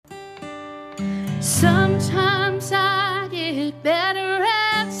Sometimes I get better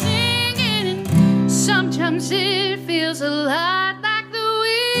at singing, and sometimes it feels a lot like the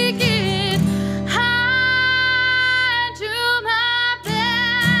weekend. I do my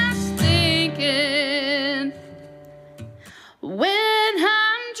best thinking when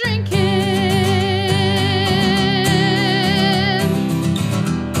I'm drinking.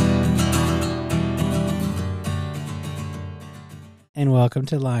 And welcome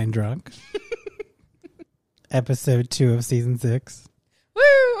to Line Drunk. Episode 2 of Season 6.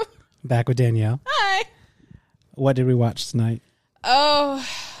 Woo! Back with Danielle. Hi. What did we watch tonight? Oh,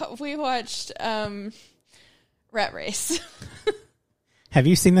 we watched Rat Race. Have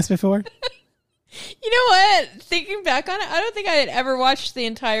you seen this before? You know what? Thinking back on it, I don't think I had ever watched the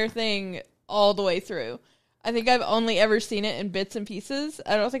entire thing all the way through. I think I've only ever seen it in bits and pieces.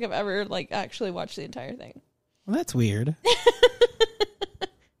 I don't think I've ever actually watched the entire thing. Well, that's weird.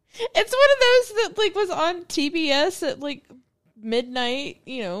 It's one of those that was on TBS at midnight,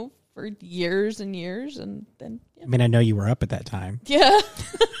 for years and years, and then I mean, I know you were up at that time. yeah.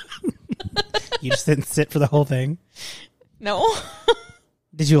 You just didn't sit for the whole thing? No.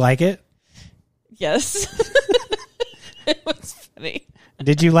 Did you like it? Yes. It was funny.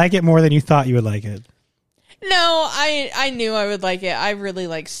 Did you like it more than you thought you would like it? No, I knew I would like it. I really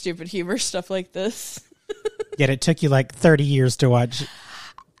like stupid humor stuff like this. Yet it took you 30 years to watch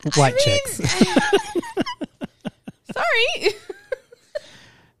White Chicks. Sorry.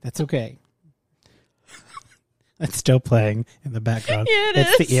 That's okay. It's still playing in the background. Yeah,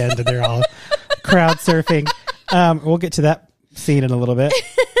 it's is. the end, and they're all crowd surfing. We'll get to that scene in a little bit.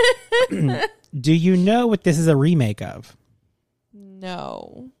 Do you know what this is a remake of?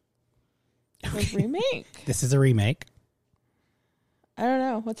 No. A remake? This is a remake. I don't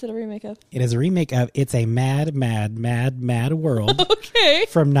know. What's it a remake of? It is a remake of It's a Mad, Mad, Mad, Mad World Okay.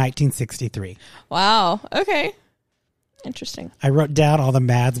 from 1963. Wow. Okay. Interesting. I wrote down all the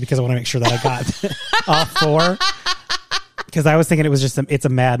mads because I want to make sure that I got all four. Because I was thinking it was just It's a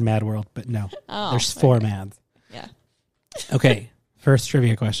Mad, Mad World, but no. Oh, There's four okay. mads. Yeah. Okay. First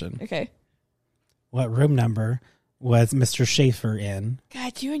trivia question. Okay. What room number was Mr. Schaefer in?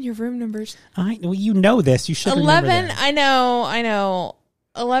 God, you and your room numbers. Well, you know this. You should remember 11. that. I know.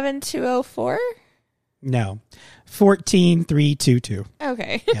 11204? No. 14322.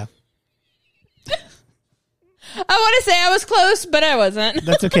 Okay. Yeah. I want to say I was close, but I wasn't.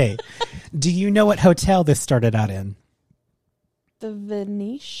 That's okay. Do you know what hotel this started out in? The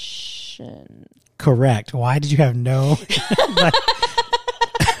Venetian. Correct. Why did you have no...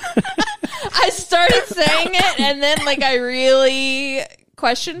 I started saying it, and then I really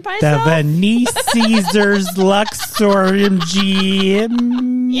questioned The myself. Venice Caesars Luxor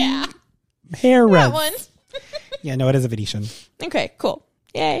MG Yeah, Harrods. that one. Yeah, no, it is a Venetian. Okay, cool.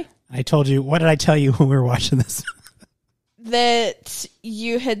 Yay. I told you. What did I tell you when we were watching this? That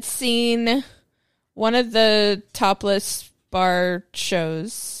you had seen one of the topless bar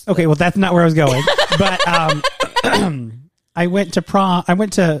shows. Okay, well, that's not where I was going. But I went to prom. I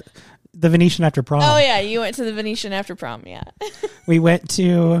went to the Venetian after prom. Oh, yeah, you went to the Venetian after prom, yeah. We went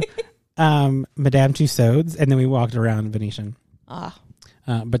to Madame Tussauds, and then we walked around Venetian. Ah.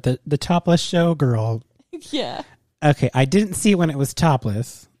 But the topless showgirl. Yeah. Okay, I didn't see it when it was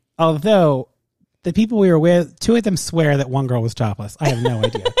topless. Although the people we were with, two of them swear that one girl was topless. I have no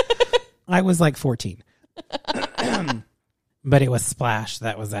idea. I was 14. But it was Splash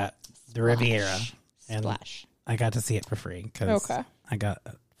that was at the Riviera. And Splash. I got to see it for free because I got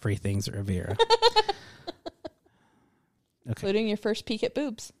free things at Riviera. Including your first peek at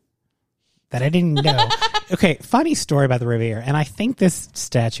boobs. That I didn't know. Okay, funny story about the Riviera. And I think this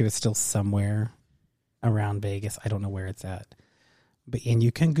statue is still somewhere around Vegas. I don't know where it's at. And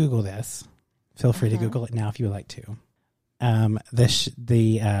you can Google this. Feel free to Google it now if you would like to.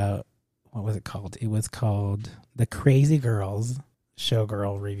 What was it called? It was called the Crazy Girls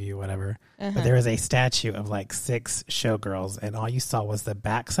Showgirl Review, whatever. But there was a statue of 6 showgirls, and all you saw was the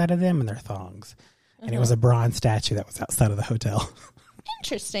backside of them and their thongs. And it was a bronze statue that was outside of the hotel.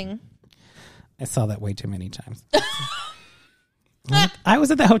 Interesting. I saw that way too many times. I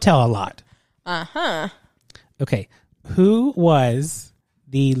was at the hotel a lot. Uh-huh. Okay. Who was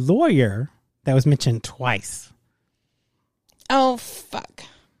the lawyer that was mentioned twice? Oh, fuck.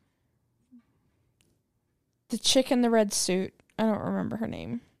 The chick in the red suit. I don't remember her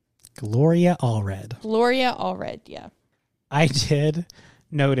name. Gloria Allred. Gloria Allred, yeah. I did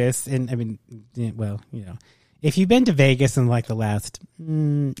notice, and if you've been to Vegas in the last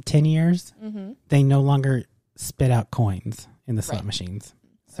 10 years, they no longer spit out coins in the slot machines.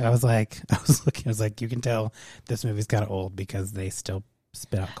 So I was looking, you can tell this movie's kind of old because they still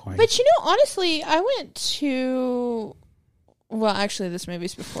spit out coins. But you know, honestly, I went to. Well, actually, this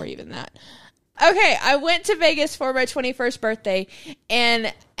movie's before even that. Okay, I went to Vegas for my 21st birthday,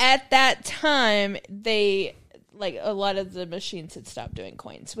 and at that time, they like a lot of the machines had stopped doing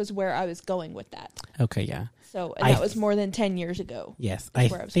coins. Was where I was going with that. Okay, yeah. So and that was more than 10 years ago. Yes, I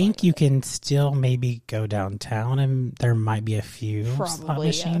think you can still maybe go downtown, and there might be a few slot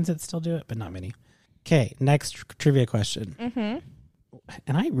machines that still do it, but not many. Okay, next trivia question. Mm-hmm.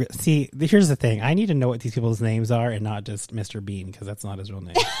 And see, here's the thing. I need to know what these people's names are and not just Mr. Bean, because that's not his real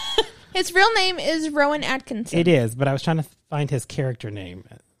name. His real name is Rowan Atkinson. It is, but I was trying to find his character name.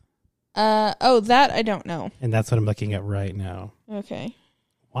 That I don't know. And that's what I'm looking at right now. Okay.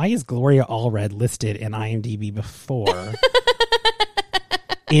 Why is Gloria Allred listed in IMDb before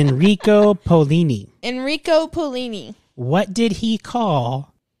Enrico Polini? Enrico Polini. What did he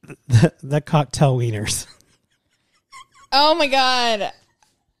call the cocktail wieners? Oh my god.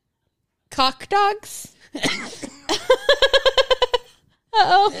 Cock dogs?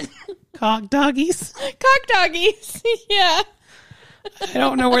 Uh-oh. Cock doggies? Cock doggies. Yeah. I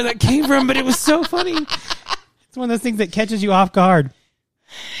don't know where that came from, but it was so funny. It's one of those things that catches you off guard.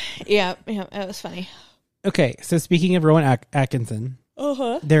 Yeah, that was funny. Okay, so speaking of Rowan Atkinson,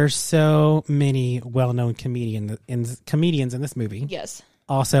 there's so many well-known comedians in this movie. Yes.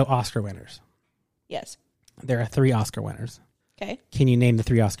 Also Oscar winners. Yes. There are 3 Oscar winners. Okay. Can you name the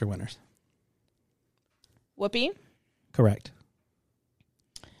 3 Oscar winners? Whoopi? Correct.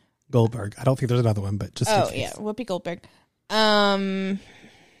 Goldberg. I don't think there's another one, but just in case. Yeah, Whoopi Goldberg. I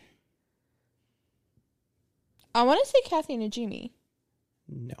want to say Kathy Najimy.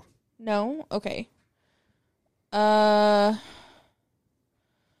 No. No? Okay. Well,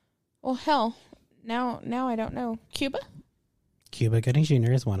 hell. Now I don't know. Cuba Gooding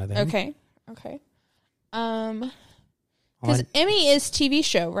Jr. is one of them. Okay. Because Emmy is TV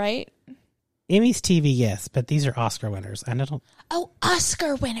show, right? Emmy's TV, yes, but these are Oscar winners. And I don't. Oh,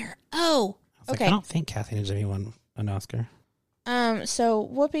 Oscar winner. Oh, okay. I don't think Kathy Najimy won an Oscar. So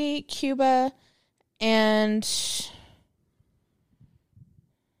Whoopi, Cuba, and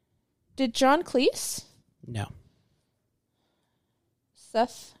did John Cleese? No.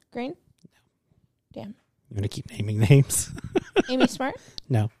 Seth Green? No. Damn. You want to keep naming names? Amy Smart?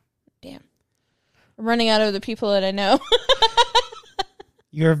 No. Damn. I'm running out of the people that I know.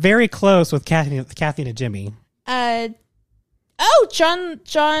 You're very close with Kathy Najimy.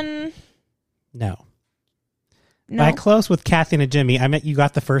 John. No. No. By close with Kathy Najimy, I meant you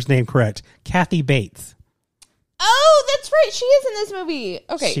got the first name correct. Kathy Bates. Oh, that's right. She is in this movie.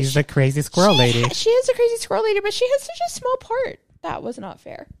 Okay. She's the crazy squirrel lady. She is a crazy squirrel lady, but she has such a small part. That was not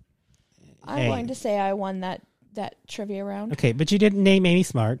fair. I'm going to say I won that trivia round. Okay, but you didn't name Amy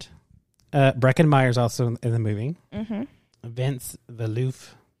Smart. Breckin Meyer's also in the movie. Mm-hmm. Vince Valouf,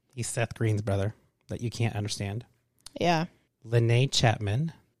 he's Seth Green's brother that you can't understand. Yeah. Lene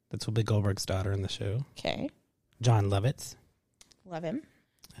Chapman, that's Whoopi Goldberg's daughter in the show. Okay. John Lovitz. Love him.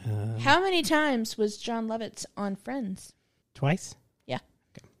 How many times was John Lovitz on Friends? Twice? Yeah.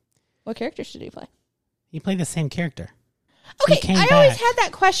 Okay. What characters did he play? He played the same character. Okay, I always had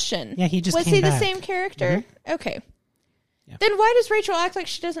that question. Yeah, he just was came he back. The same character? Mm-hmm. Okay. Yeah. Then why does Rachel act like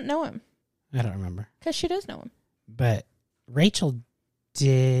she doesn't know him? I don't remember. Because she does know him. But Rachel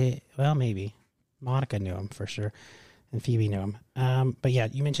did, well, maybe. Monica knew him for sure. And Phoebe knew him. But yeah,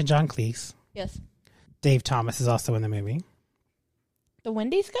 you mentioned John Cleese. Yes. Dave Thomas is also in the movie. The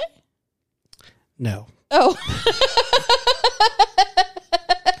Wendy's guy? No. Oh.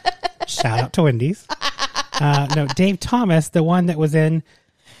 Shout out to Wendy's. No, Dave Thomas, the one that was in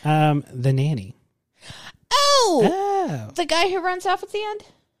The Nanny. Oh! The guy who runs off at the end?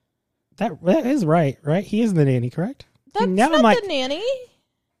 That is right? He is the nanny, correct? That's now not the nanny.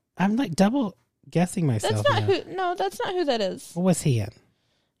 I'm like double guessing myself. That's not who. No, that's not who that is. What was he in?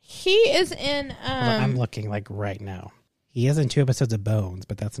 He is in. I'm looking like right now. He is in 2 episodes of Bones,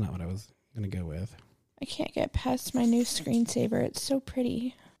 but that's not what I was going to go with. I can't get past my new screensaver. It's so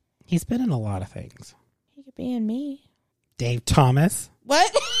pretty. He's been in a lot of things. He could be in me. Dave Thomas.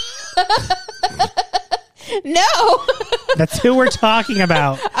 What? No. That's who we're talking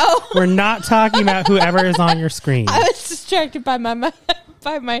about. Oh. We're not talking about whoever is on your screen. I was distracted by my Matt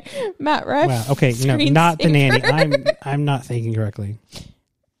Rife. Wow. Okay, no, not the nanny. I'm not thinking correctly.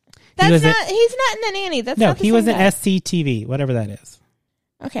 He's not in the nanny. That's not the he was in guy. SCTV, whatever that is.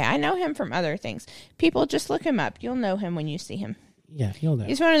 Okay, I know him from other things. People, just look him up. You'll know him when you see him. Yeah, you'll know.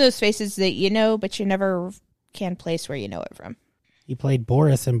 He's one of those faces that you know, but you never can place where you know it from. He played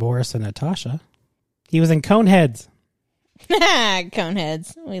Boris in Boris and Natasha. He was in Coneheads.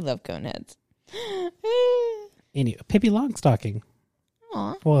 Coneheads. We love Coneheads. Anyway, Pippi Longstocking.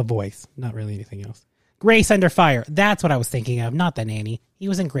 Aw. Well, a voice, not really anything else. Grace Under Fire. That's what I was thinking of, not the nanny. He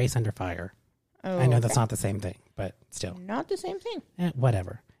was in Grace Under Fire. Oh, I know that's not the same thing, but still. not the same thing.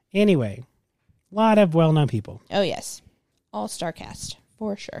 Whatever. Anyway, a lot of well-known people. Oh, yes. All-star cast,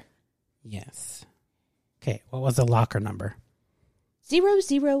 for sure. Yes. Okay, what was the locker number?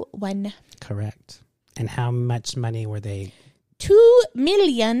 001. Correct. And how much money were they? $2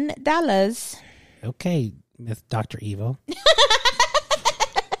 million. Okay, Miss Dr. Evil.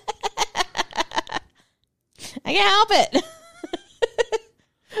 I can't help it.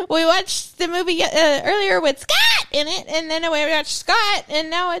 We watched the movie earlier with Scott in it, and then we watched Scott, and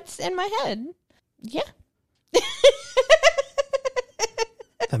now it's in my head. Yeah.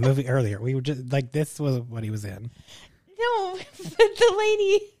 The movie earlier. We were just like, this was what he was in. No, but the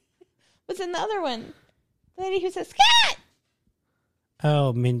lady was in the other one. The lady who says Scott.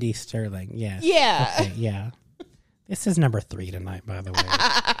 Oh, Mindy Sterling. Yes. Yeah. Okay, yeah. This is number 3 tonight, by the way.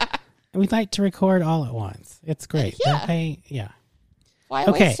 And we'd like to record all at once. It's great. Yeah. Yeah. Why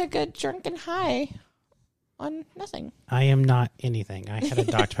Okay. waste a good drunken high on nothing? I am not anything. I had a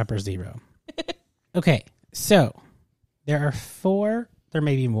Dr. Pepper Zero. Okay, so there are 4, there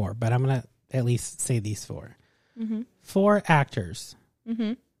may be more, but I'm going to at least say these 4. Mm-hmm. 4 actors,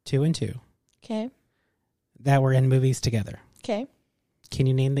 Mm-hmm. 2 and 2, Okay. that were in movies together. Okay. Can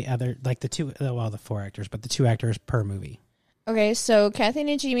you name the other, like the 2, well, the 4 actors, but the 2 actors per movie? Okay, so Kathy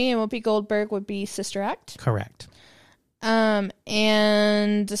Najimy and Whoopi Goldberg would be Sister Act. Correct. And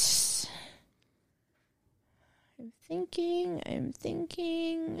I'm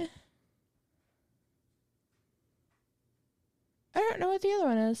thinking. I don't know what the other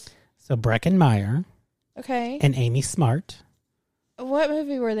one is. So Breckin Meyer Okay. and Amy Smart, What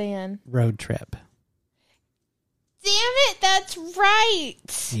movie were they in? Road Trip. Damn it, that's right.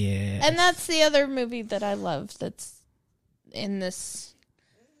 Yeah. And that's the other movie that I love that's in this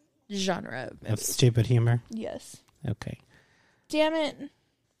genre of Of movies. stupid humor. Yes. Okay. Damn it.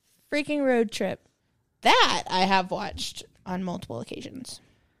 Freaking Road Trip. That I have watched on multiple occasions.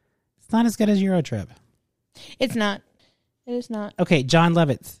 It's not as good as Euro Trip. It's not. It is not. Okay, John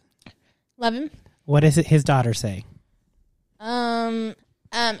Lovitz. Love him. What does his daughter say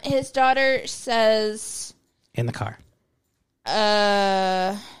His daughter says, in the car?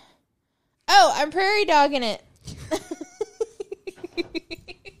 I'm prairie dogging it.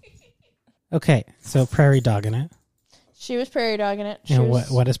 Okay, so Prairie Dogging It. She was prairie dogging it. She And was-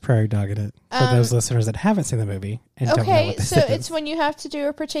 what is Prairie Dogging It for those listeners that haven't seen the movie and don't know Okay, what this so is? it's when you have to do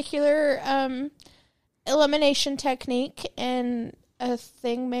a particular elimination technique, and a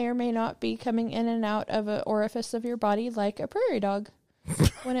thing may or may not be coming in and out of an orifice of your body, like a prairie dog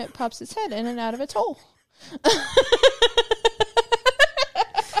when it pops its head in and out of its hole.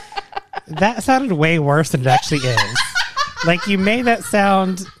 That sounded way worse than it actually is. Like, you made that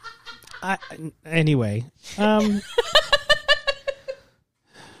sound... anyway.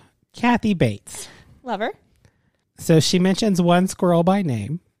 Kathy Bates. Lover. So she mentions one squirrel by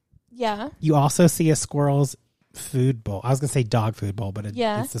name. Yeah. You also see a squirrel's food bowl. I was going to say dog food bowl, but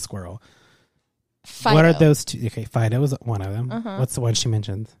Yeah. it's the squirrel. Fido. What are those 2? Okay, Fido is one of them. Uh-huh. What's the one she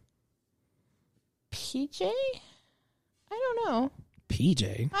mentions? PJ? I don't know.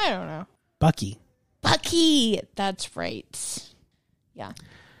 PJ? I don't know. Bucky. Bucky. That's right. Yeah.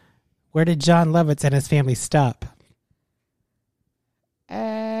 Where did John Lovitz and his family stop?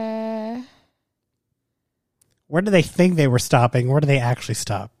 Where do they think they were stopping? Where do they actually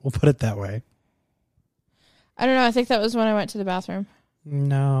stop? We'll put it that way. I don't know. I think that was when I went to the bathroom.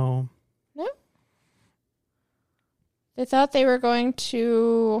 No. No? They thought they were going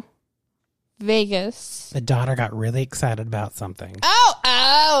to Vegas. The daughter got really excited about something.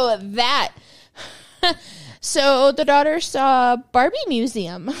 Oh, that. So the daughter saw Barbie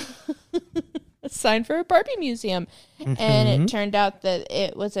Museum. A sign for a Barbie Museum. And it turned out that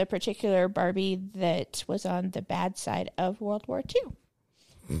it was a particular Barbie that was on the bad side of World War II.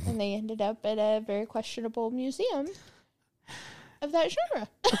 And they ended up at a very questionable museum of that genre.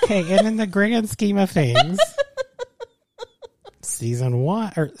 Okay, and in the grand scheme of things,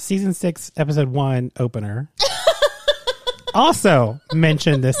 season 6, episode 1 opener also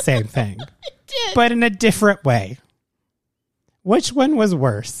mentioned the same thing, but in a different way. Which one was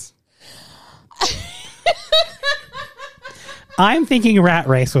worse? I'm thinking Rat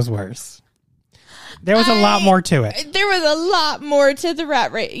Race was worse. There was a lot more to it. There was a lot more to the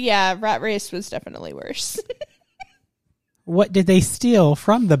Rat Race. Yeah, Rat Race was definitely worse. What did they steal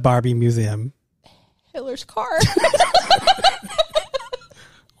from the Barbie Museum? Hitler's car.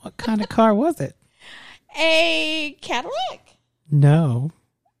 What kind of car was it? A Cadillac? No.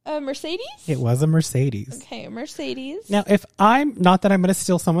 A Mercedes? It was a Mercedes. Okay, a Mercedes. Now, if I'm, not that I'm going to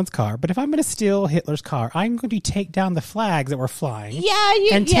steal someone's car, but if I'm going to steal Hitler's car, I'm going to take down the flags that were flying.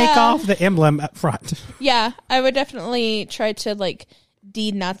 And take off the emblem up front. Yeah, I would definitely try to, like,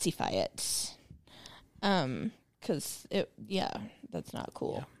 de-Nazify it. Because that's not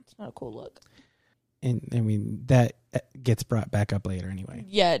cool. Yeah. It's not a cool look. And, I mean, that gets brought back up later anyway.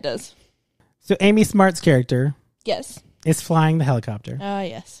 Yeah, it does. So, Amy Smart's character... Yes. Is flying the helicopter.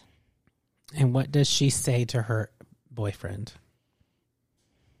 Yes. And what does she say to her boyfriend?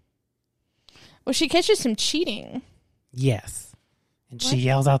 Well, she catches him cheating. Yes. And she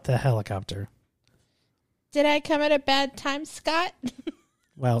yells out the helicopter. Did I come at a bad time, Scott?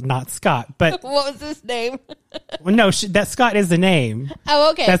 Well, not Scott, but... What was his name? Well, no, that Scott is the name.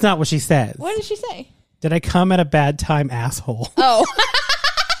 Oh, okay. That's not what she says. What did she say? Did I come at a bad time, asshole? Oh.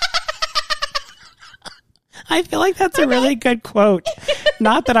 I feel like that's a really good quote.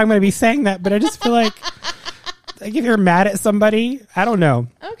 Not that I'm going to be saying that, but I just feel like if you're mad at somebody, I don't know.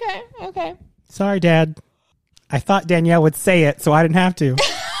 Okay. Sorry, Dad. I thought Danielle would say it, so I didn't have to.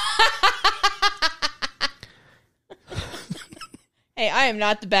 Hey, I am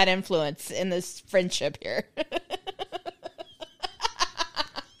not the bad influence in this friendship here.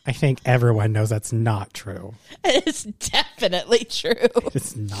 I think everyone knows that's not true. It is definitely true.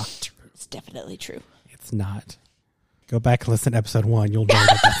 It's not true. It's definitely true. It's not. Go back and listen to episode 1. You'll know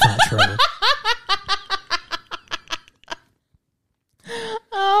that that's not true.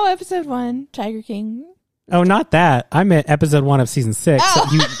 Oh, episode 1, Tiger King. Oh, not that. I meant episode 1 of season 6. Oh.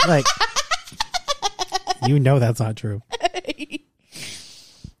 So you know that's not true.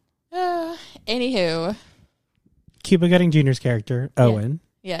 Anywho. Cuba Gooding Jr.'s character, Owen.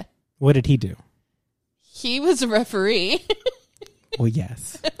 Yeah. What did he do? He was a referee. Well,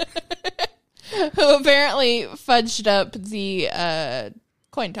 yes. Who apparently fudged up the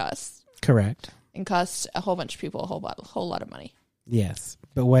coin toss. Correct. And cost a whole bunch of people a whole lot of money. Yes.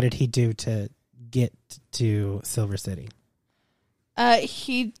 But what did he do to get to Silver City?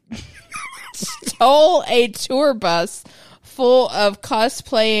 He stole a tour bus full of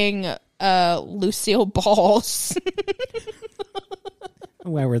cosplaying Lucille balls.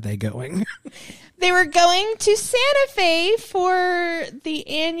 Where were they going? They were going to Santa Fe for the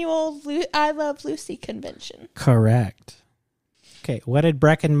annual I Love Lucy convention. Correct. Okay, what did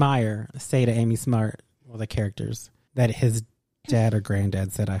Breckin Meyer say to Amy Smart, well, the characters, that his dad or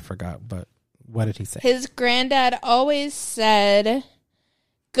granddad said? I forgot, but what did he say? His granddad always said,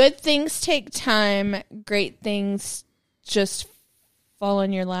 good things take time, great things just fall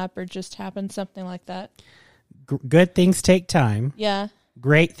in your lap or just happen, something like that. Good things take time. Yeah.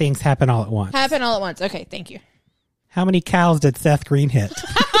 Great things happen all at once. Happen all at once. Okay, thank you. How many cows did Seth Green hit?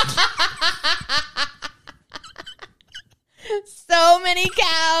 So many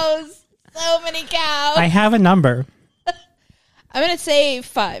cows. So many cows. I have a number. I'm going to say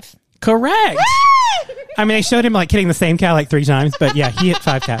 5. Correct. I mean, they showed him like hitting the same cow like 3 times, but yeah, he hit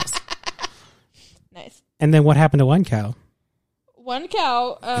 5 cows. Nice. And then what happened to one cow? One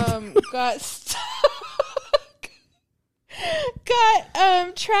cow got stuck.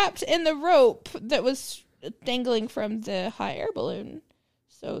 Got trapped in the rope that was dangling from the hot air balloon.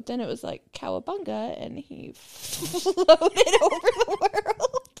 So then it was like cowabunga, and he floated over the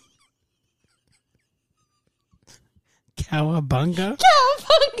world. Cowabunga?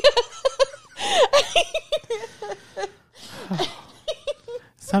 Cowabunga!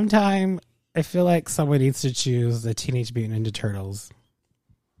 Sometime I feel like someone needs to choose the Teenage Mutant Ninja Turtles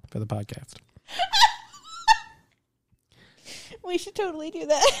for the podcast. We should totally do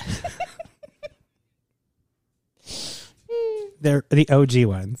that. They're the OG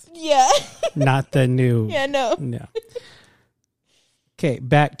ones. Yeah. Not the new. Yeah, no. Okay,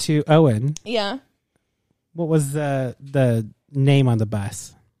 back to Owen. Yeah. What was the name on the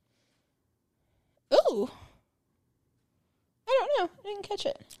bus? Ooh. I don't know. I didn't catch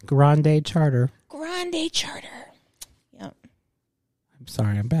it. Grande Charter. Grande Charter. Yep. I'm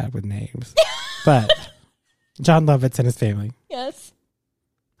sorry, I'm bad with names. But John Lovitz and his family. Yes.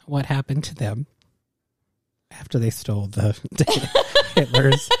 What happened to them after they stole the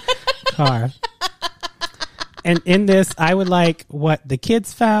Hitler's car? And in this, I would like what the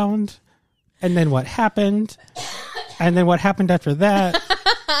kids found, and then what happened, and then what happened after that.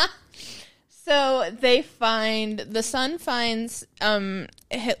 So the son finds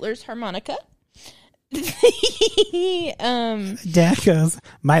Hitler's harmonica. Dad goes,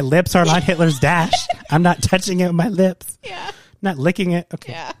 my lips are on Hitler's dash. I'm not touching it with my lips. Yeah. Not licking it.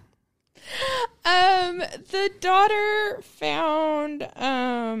 Okay. Yeah. The daughter found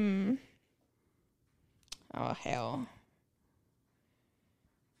oh hell.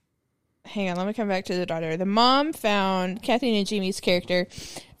 hang on, let me come back to the daughter. The mom found, Kathy Najimy's character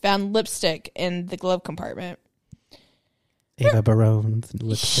found lipstick in the glove compartment. Ava Barone's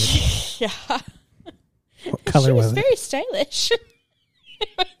lipstick. Yeah. What color was it? Very stylish.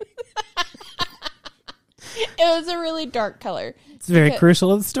 It was a really dark color. It's very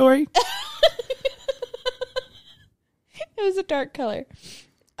crucial in the story. It was a dark color.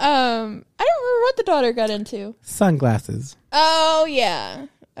 I don't remember what the daughter got into. Sunglasses. Oh, yeah.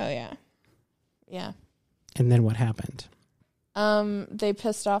 Oh, yeah. Yeah. And then what happened? They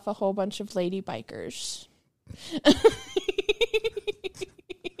pissed off a whole bunch of lady bikers.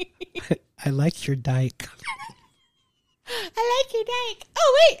 I like your dyke. I like your dyke.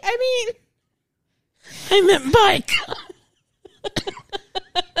 Oh, wait. I meant bike.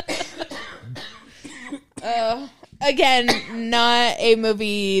 Again, not a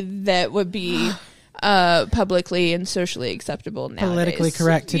movie that would be publicly and socially acceptable nowadays. Politically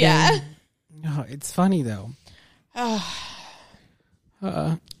correct today. Yeah. Oh, it's funny, though. We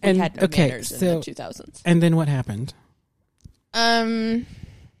had no manners in the 2000s. And then what happened?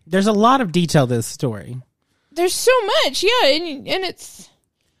 There's a lot of detail to this story. There's so much, yeah, and it's...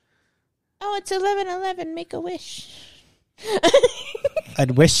 Oh, it's 11/11, make a wish.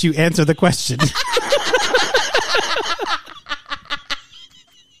 I'd wish you answered the question.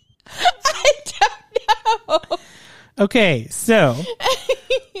 I don't know. Okay, so...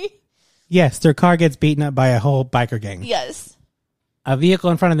 Yes, their car gets beaten up by a whole biker gang. Yes. A vehicle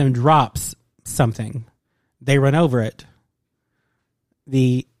in front of them drops something. They run over it.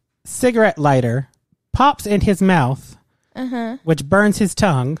 The cigarette lighter pops in his mouth, which burns his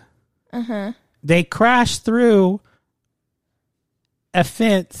tongue. They crash through a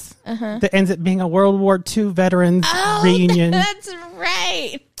fence that ends up being a World War II veterans reunion. That's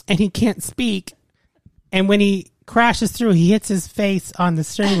right. And he can't speak. And when he crashes through, he hits his face on the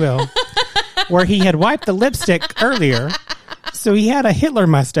steering wheel where he had wiped the lipstick earlier. So he had a Hitler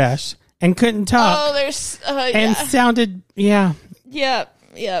mustache and couldn't talk. Oh, there's... and sounded, Yep.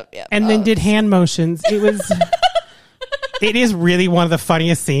 And then did hand motions. It was... It is really one of the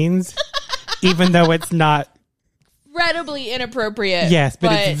funniest scenes, even though it's not... Incredibly inappropriate. Yes,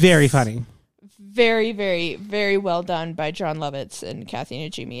 but it's very funny. Very, very, very well done by John Lovitz and Kathy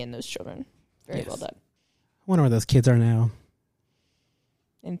Najimy and those children. Very well done. I wonder where those kids are now.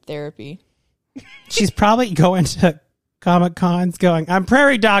 In therapy. She's probably going to Comic Cons going, I'm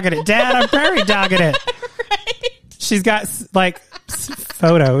prairie dogging it, Dad. I'm prairie dogging it. Right. She's got like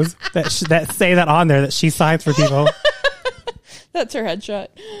photos that say that on there that she signs for people. That's her headshot.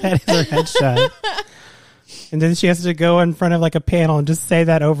 That is her headshot. And then she has to go in front of like a panel and just say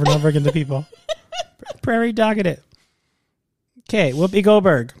that over and over again to people. Prairie dogging it. Okay, Whoopi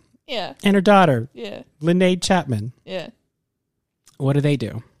Goldberg. Yeah. And her daughter. Yeah. Linnae Chapman. Yeah. What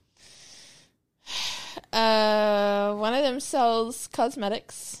do? One of them sells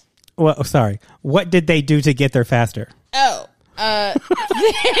cosmetics. Well, sorry. What did they do to get there faster? Oh,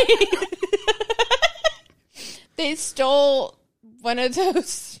 they stole one of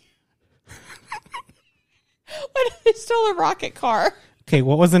those. They stole a rocket car. Okay,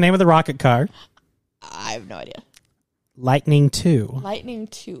 what was the name of the rocket car? I have no idea. Lightning 2. Lightning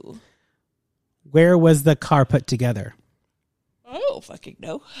 2. Where was the car put together? I don't fucking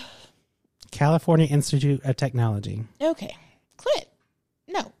know. California Institute of Technology. Okay.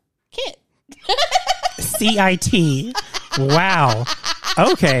 Kit. CIT. Wow.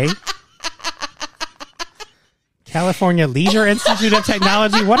 Okay. California Leisure Institute of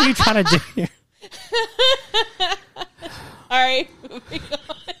Technology. What are you trying to do here? All right. Moving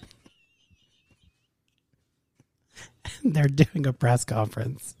on. They're doing a press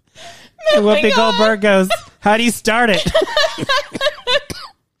conference. And Whoopi Goldberg goes, how do you start it?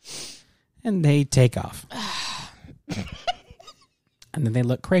 And they take off. And then they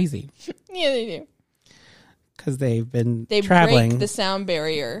look crazy. Yeah, they do. Because they've been they traveling. Break the sound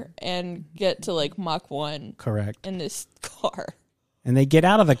barrier and get to like Mach 1. Correct. In this car. And they get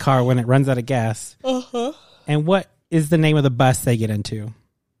out of the car when it runs out of gas. Uh-huh. And what is the name of the bus they get into?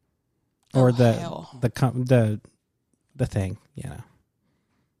 Or the thing,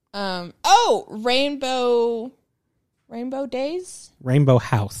 Rainbow Days? Rainbow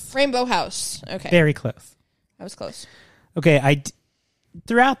House. Rainbow House. Okay. Very close. That was close. Okay,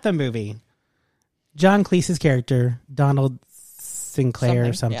 throughout the movie, John Cleese's character, Donald Sinclair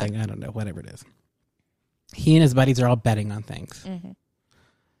or something, I don't know, whatever it is. He and his buddies are all betting on things. Mm-hmm.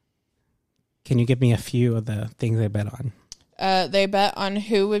 Can you give me a few of the things they bet on? They bet on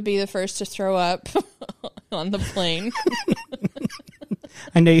who would be the first to throw up on the plane.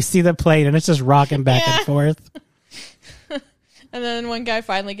 I know you see the plane and it's just rocking back and forth. And then one guy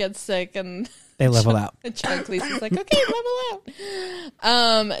finally gets sick, and They level out. John Cleese's like, okay, level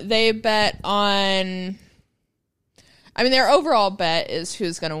out. They bet on. I mean, their overall bet is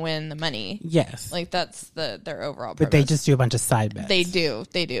who's going to win the money. Yes. Like that's their overall. But they premise. just do a bunch of side bets. They do.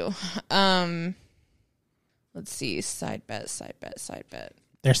 Let's see. Side bet.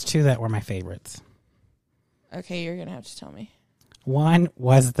 There's two that were my favorites. Okay, you're gonna have to tell me. One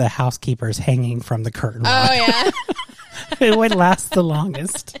was the housekeepers hanging from the curtain rod. Oh yeah. It would last the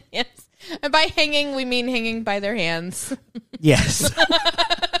longest. Yes. And by hanging, we mean hanging by their hands. Yes.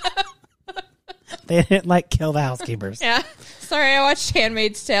 They didn't like kill the housekeepers. Yeah. Sorry, I watched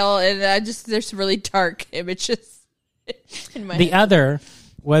Handmaid's Tale, and there's really dark images in my The head. other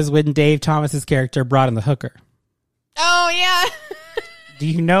was when Dave Thomas's character brought in the hooker. Oh yeah. Do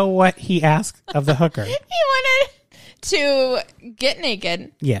you know what he asked of the hooker? He wanted to get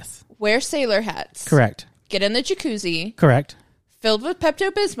naked, Yes. wear sailor hats, Correct. get in the jacuzzi Correct. filled with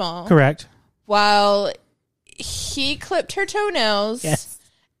Pepto-Bismol, Correct. while he clipped her toenails. Yes.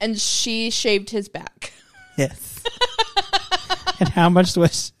 And she shaved his back. Yes. And how much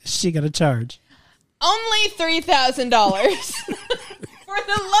was she going to charge? Only $3,000 for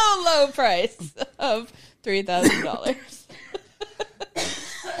the low price of $3,000.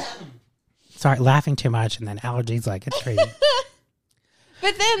 Sorry, laughing too much, and then allergies like it's crazy.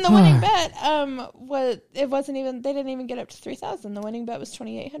 But then the winning bet they didn't even get up to 3,000. The winning bet was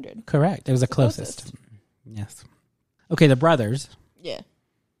 2,800. Correct. It was the closest. Yes. Okay, the brothers. Yeah.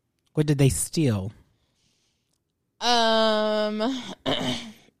 What did they steal?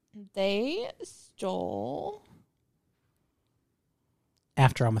 They stole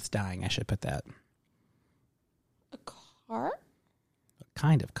After almost dying, I should put that. a car. What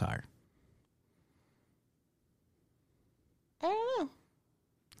kind of car? I don't know.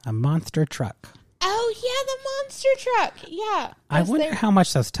 A monster truck. Oh yeah, the monster truck. Yeah. I wonder how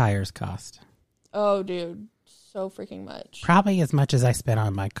much those tires cost. Oh, dude, so freaking much. Probably as much as I spent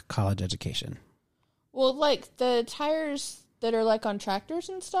on my college education. Well, like the tires that are like on tractors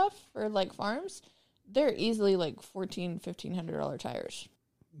and stuff, or like farms, they're easily like $1,400-$1,500 tires.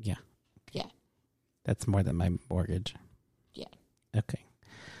 Yeah. Yeah. That's more than my mortgage. Yeah. Okay.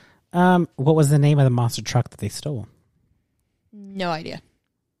 What was the name of the monster truck that they stole? No idea.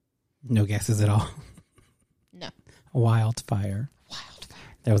 No guesses at all. No. Wildfire. Wildfire.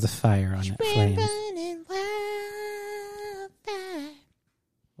 There was a fire on it. Flames.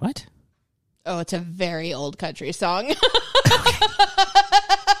 What? Oh, it's a very old country song.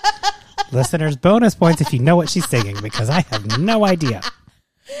 Listeners, bonus points if you know what she's singing, because I have no idea.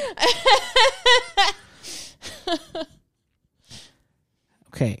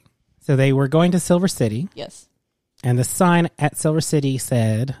 Okay. So they were going to Silver City, Yes. and the sign at Silver City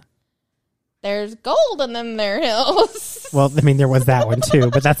said, There's gold in them there hills. well, I mean, there was that one too,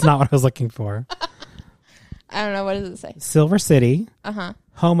 but that's not what I was looking for. I don't know. What does it say? Silver City, Uh-huh.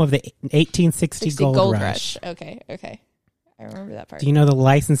 home of the 1860 gold rush. Okay. I remember that part. Do you know the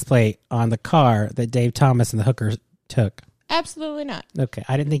license plate on the car that Dave Thomas and the hooker took? Absolutely not. Okay,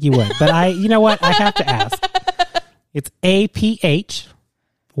 I didn't think you would, but you know what? I have to ask. It's APH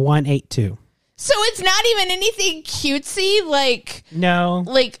 182. So it's not even anything cutesy like No,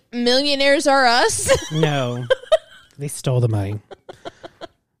 Millionaires Are Us? no. They stole the money.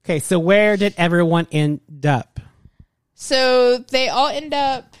 Okay, so where did everyone end up? So they all end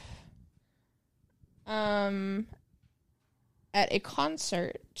up at a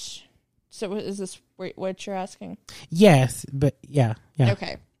concert. So is this what you're asking? Yes, but yeah.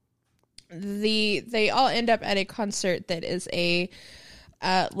 Okay. They all end up at a concert that is a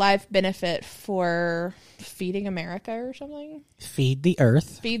live benefit for Feeding America or something. Feed the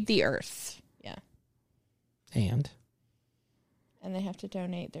Earth. Feed the Earth. Yeah. And And they have to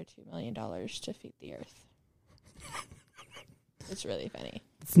donate their $2 million to Feed the Earth. It's really funny.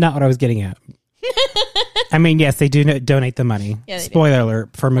 it's not what I was getting at. I mean, yes, they do donate the money. Yeah, they do. Spoiler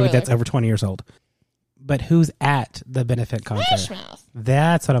alert for a movie Spoiler. that's over 20 years old. But who's at the benefit concert? Smash Mouth.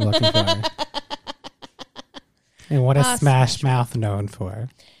 That's what I'm looking for. And what is Smash Smash Mouth known for?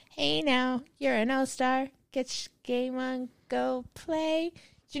 Hey now, you're an all-star. Get your game on, go play.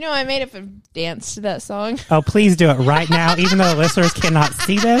 Do you know I made up a dance to that song? Oh, please do it right now. Even though the listeners cannot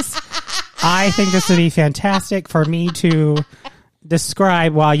see this, I think this would be fantastic for me to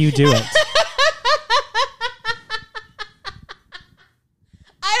describe while you do it.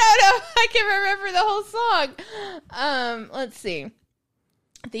 I don't know. I can remember the whole song. Let's see.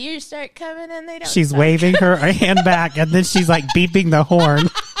 The years start coming and they don't. She's stop. waving her hand back, and then she's like beeping the horn.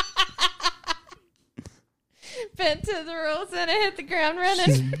 Bent to the rules and I hit the ground running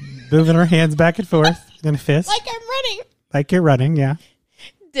She's moving her hands back and forth in a fist. like I'm running. Like you're running, yeah.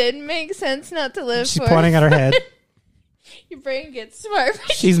 Didn't make sense not to live She's for. pointing at her head. Your brain gets smart.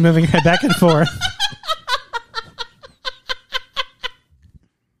 She's moving her head back and forth.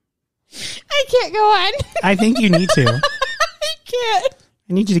 I can't go on. I think you need to. I can't.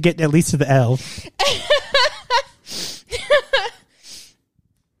 I need you to get at least to the L.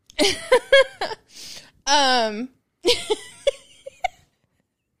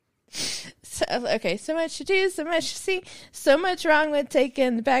 So much to do, so much to see, so much wrong with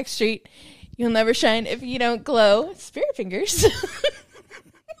taking the back street. You'll never shine if you don't glow. Spirit fingers.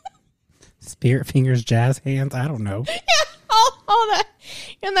 Spirit fingers, jazz hands. I don't know. Yeah, all that.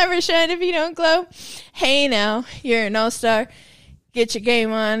 You'll never shine if you don't glow. Hey now, you're an all-star. Get your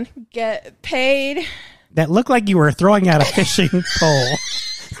game on. Get paid. That looked like you were throwing out a fishing pole.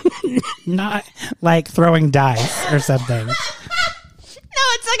 Not like throwing dice or something. No,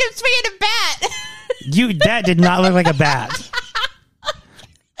 it's like I'm swinging a bat. That did not look like a bat.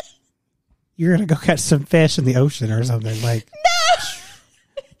 You're going to go catch some fish in the ocean or something. Like, no.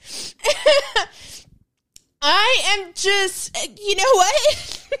 I am just, you know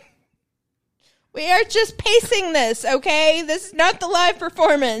what? We are just pacing this, okay? This is not the live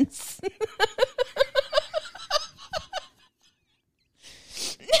performance.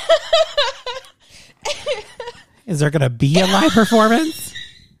 is there going to be a live performance?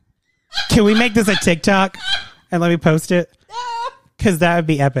 Can we make this a TikTok and let me post it? No. Because that would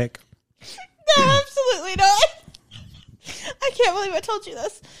be epic. No, absolutely not. I can't believe I told you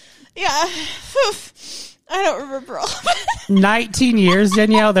this. Yeah. Oof. I don't remember all of it. 19 years,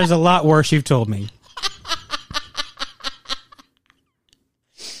 Danielle. There's a lot worse you've told me.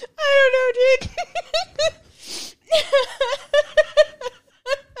 I don't know, dude.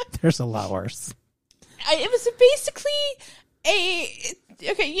 There's a lot worse. It was basically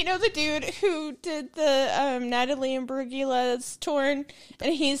okay, you know the dude who did the Natalie Imbrugila's Torn,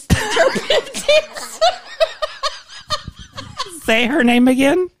 and he's the interpretive dance. Say her name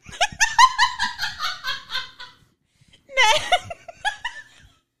again.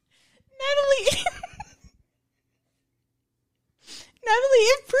 Natalie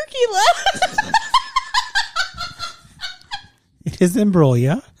Imbruglia. It is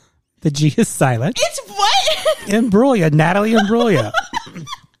Imbruglia. The G is silent. It's what? Imbruglia. Natalie Imbruglia.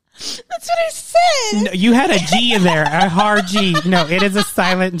 That's what I said. No, you had a G in there, a hard G. No, it is a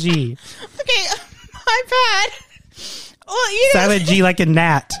silent G. Okay, my bad. Well, you know. Silent G like a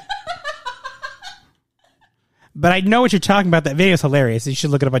gnat. But I know what you're talking about. That video is hilarious. You should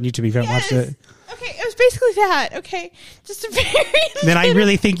look it up on YouTube if you haven't watched it. Okay, it was basically that. Okay, just a very. Then I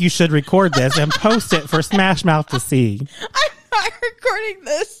really think you should record this and post it for Smash Mouth to see. I'm not recording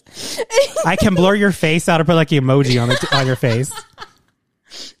this. I can blur your face out or put like the emoji on your face.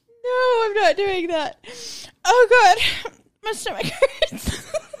 No, I'm not doing that. Oh god, my stomach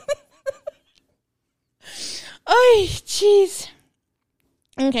hurts. Oh, jeez.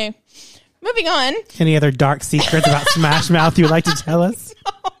 Okay, moving on. Any other dark secrets about Smash Mouth you would like to tell us?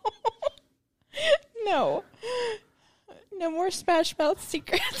 No. No more Smash Mouth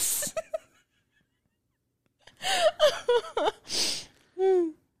secrets.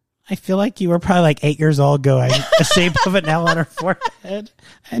 I feel like you were probably like 8 years old going the shape of an L on her forehead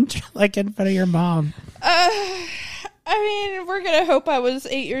and like in front of your mom. I mean, we're going to hope I was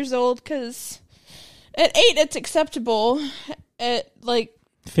 8 years old because at 8 it's acceptable. At like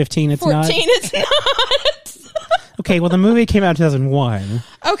 15 it's 14 not? it's not. Okay, well the movie came out in 2001.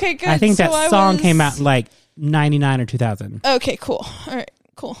 Okay, good. I think So that song came out in like 99 or 2000. Okay, cool. All right,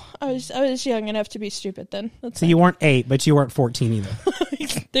 cool. I was young enough to be stupid then. That's So you weren't 8, but you weren't 14 either.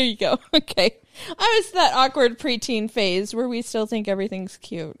 There you go. Okay. I was that awkward preteen phase where we still think everything's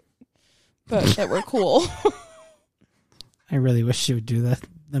cute, but that we're cool. I really wish you would do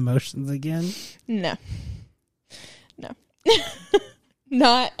the motions again. No.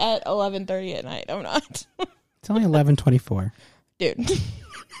 Not at 11:30 at night. I'm not. It's only 11:24. Dude.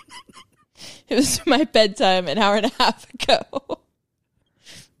 It was my bedtime an hour and a half ago.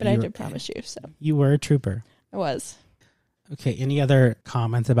 But I did promise you, so. You were a trooper. I was. Okay, any other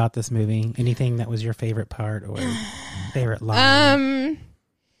comments about this movie? Anything that was your favorite part or favorite line?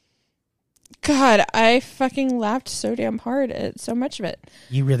 God, I fucking laughed so damn hard at so much of it.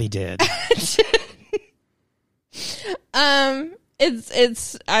 You really did.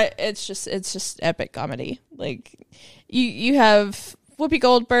 It's just epic comedy. Like you have Whoopi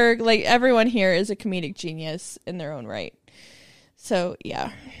Goldberg, like everyone here is a comedic genius in their own right. So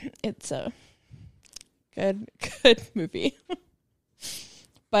yeah, it's a good movie.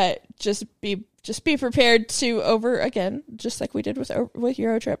 but just be prepared to just like we did with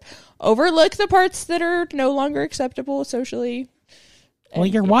Eurotrip, overlook the parts that are no longer acceptable socially. Well,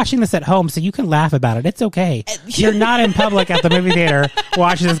 you're watching this at home, so you can laugh about it. It's okay. You're not in public at the movie theater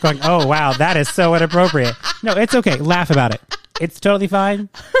watching this going, oh, wow, that is so inappropriate. No, it's okay. Laugh about it. It's totally fine.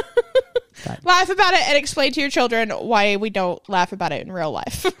 Laugh about it and explain to your children why we don't laugh about it in real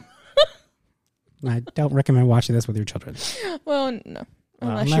life. I don't recommend watching this with your children. Well, no.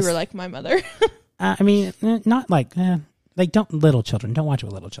 Unless you were like my mother. I mean, not like don't little children. Don't watch it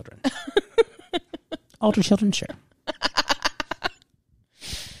with little children. Older children, sure.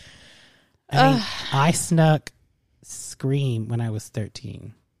 I mean, I snuck Scream when I was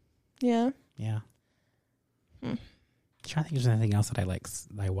 13. Yeah. Yeah. I'm trying to think if there's anything else that I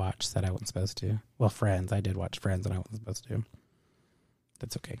watched that I wasn't supposed to. Well, Friends. I did watch Friends and I wasn't supposed to.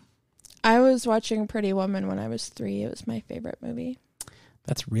 That's okay. I was watching Pretty Woman when I was 3. It was my favorite movie.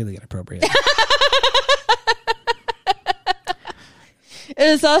 That's really inappropriate. It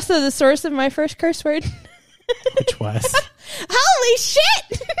is also the source of my first curse word. Which was? Holy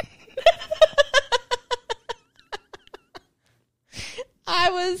shit!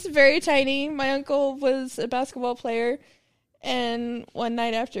 I was very tiny. My uncle was a basketball player, and one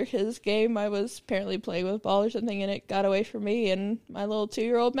night after his game, I was apparently playing with a ball or something, and it got away from me, and my little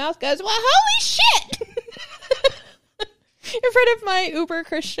 2-year-old mouth goes, well, holy shit! In front of my uber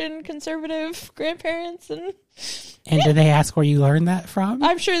Christian conservative grandparents. And did they ask where you learned that from?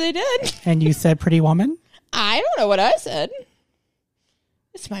 I'm sure they did. And you said Pretty Woman? I don't know what I said.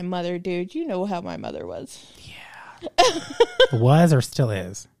 It's my mother, dude. You know how my mother was. Yeah. Was or still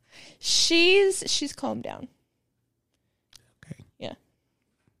is? She's calmed down. Okay. Yeah.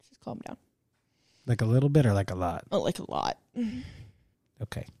 She's calmed down. Like a little bit or like a lot? Oh, like a lot.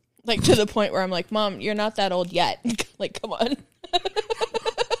 Okay. Like to the point where I'm like, Mom, you're not that old yet. Like, come on.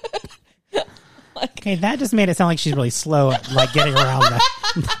 Okay, that just made it sound like she's really slow at like getting around that.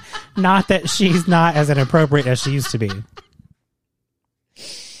 Not that she's not as inappropriate as she used to be. No,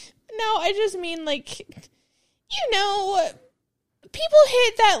 I just mean like, you know, people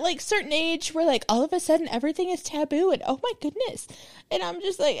hit that like certain age where like all of a sudden everything is taboo and oh my goodness. And I'm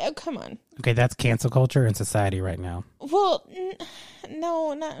just like, oh, come on. Okay, that's cancel culture in society right now. Well,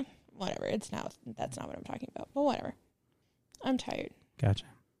 no, not whatever. That's not what I'm talking about. But whatever. I'm tired. Gotcha.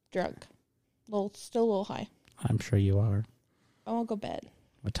 Drunk. Still a little high. I'm sure you are. I won't go to bed.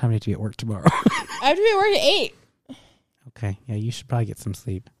 What time do you have to be at work tomorrow? I have to be at work at 8. Okay, yeah, you should probably get some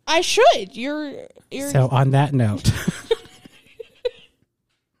sleep. I should. You're So on that note.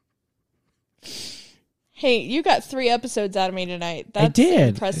 Hey, you got 3 episodes out of me tonight. That's I did.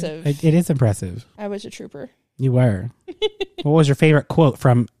 Impressive. It is impressive. I was a trooper. You were. What was your favorite quote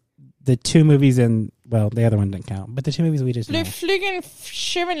from the 2 movies in, well, the other one didn't count, but the 2 movies we just know. Fliegen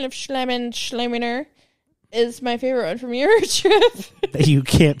Schlemmer is my favorite one from Eurotrip. That you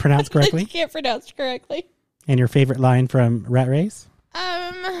can't pronounce correctly? I can't pronounce correctly. And your favorite line from Rat Race?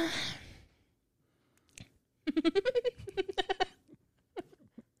 I mean,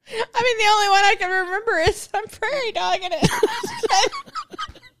 the only one I can remember is I'm prairie dogging it.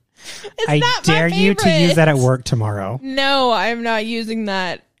 I dare you to use that at work tomorrow. No, I'm not using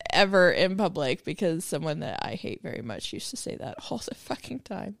that ever in public because someone that I hate very much used to say that all the fucking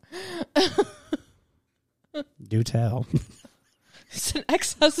time. Do tell. It's an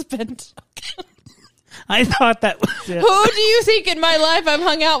ex-husband. I thought that was it. Who do you think in my life I'm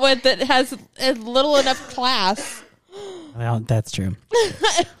hung out with that has a little enough class? Well, that's true.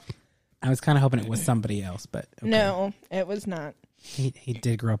 I was kind of hoping it was somebody else, but okay. No, it was not. He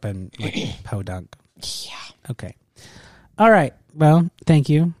did grow up in like Podunk. Yeah. Okay. All right. Well, thank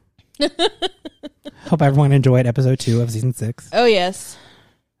you. Hope everyone enjoyed episode 2 of season 6. Oh, yes.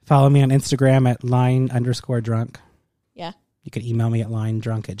 Follow me on Instagram at line_drunk. Yeah. You can email me at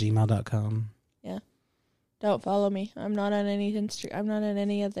linedrunk@gmail.com. Yeah. Don't follow me. I'm not on any I'm not on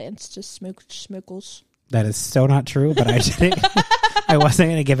any of the Insta smookles. That is so not true, but I didn't. I wasn't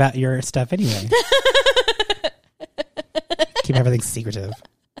going to give out your stuff anyway. Keep everything secretive.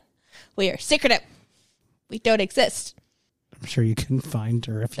 We are secretive. We don't exist. I'm sure you can find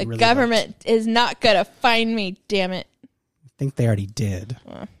her if you really The government is not going to find me, damn it. I think they already did.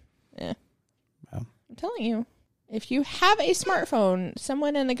 Yeah. Well. I'm telling you, if you have a smartphone,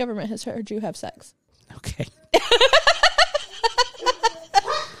 someone in the government has heard you have sex. Okay.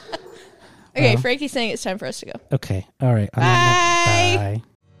 Okay, Frankie's saying it's time for us to go. Okay. All right. Bye. Bye.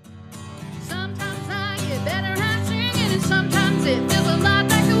 Sometimes I get better at singing, and sometimes it feels a lot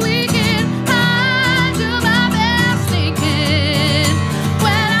like the weekend. I do my best thinking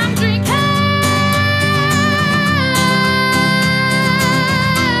when I'm drinking.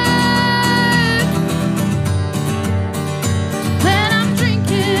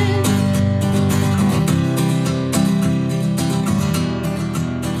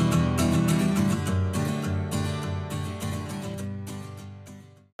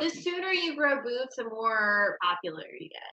 sooner you grow boobs, the more popular you get.